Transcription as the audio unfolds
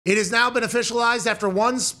It has now been officialized after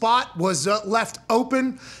one spot was left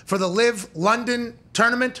open for the LIV London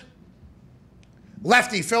tournament.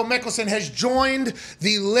 Lefty Phil Mickelson has joined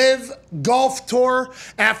the LIV Golf Tour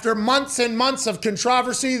after months and months of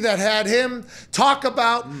controversy that had him talk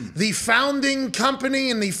about the founding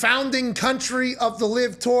company and the founding country of the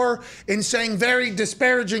LIV Tour in saying very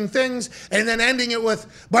disparaging things and then ending it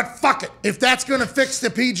with, but fuck it. If that's going to fix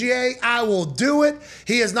the PGA, I will do it.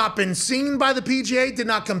 He has not been seen by the PGA, did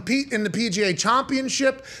not compete in the PGA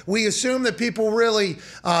Championship. We assume that people really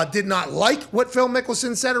did not like what Phil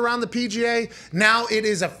Mickelson said around the PGA. Now it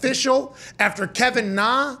is official after Kevin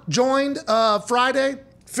Na joined Friday.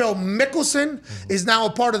 Phil Mickelson is now a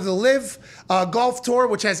part of the LIV Golf Tour,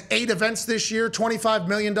 which has 8 events this year, $25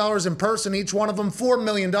 million in person, each one of them, $4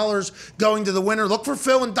 million going to the winner. Look for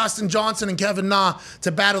Phil and Dustin Johnson and Kevin Na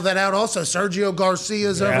to battle that out. Also, Sergio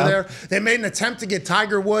Garcia's over there. They made an attempt to get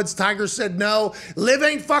Tiger Woods. Tiger said no. LIV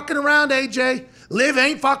ain't fucking around, AJ. LIV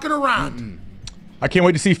ain't fucking around. I can't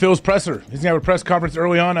wait to see Phil's presser. He's going to have a press conference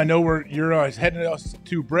early on. I know you're heading us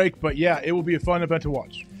to break, but yeah, it will be a fun event to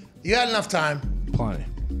watch. You had enough time. Plenty.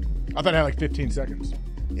 I thought I had like 15 seconds.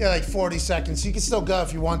 Yeah, like 40 seconds. You can still go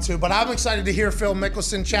if you want to, but I'm excited to hear Phil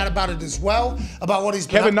Mickelson chat about it as well, about what he's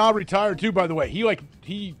been Kevin Na retired too, by the way.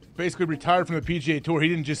 He basically retired from the PGA Tour. He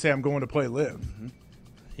didn't just say, I'm going to play LIV.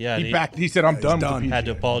 Yeah, he said, I'm done with the PGA. Had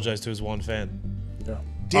to apologize to his one fan. Yeah.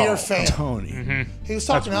 Dear fan. Tony. He was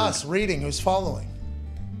talking to us, reading, he was following.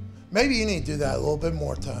 Maybe you need to do that a little bit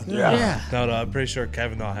more time. Yeah. No, I'm pretty sure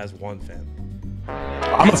Kevin Na has one fan.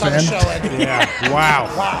 I'm a fan. Yeah. Wow.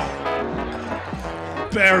 Wow.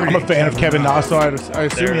 Very. I'm a fan of Kevin Na, so I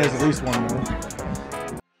assume he has at least one more.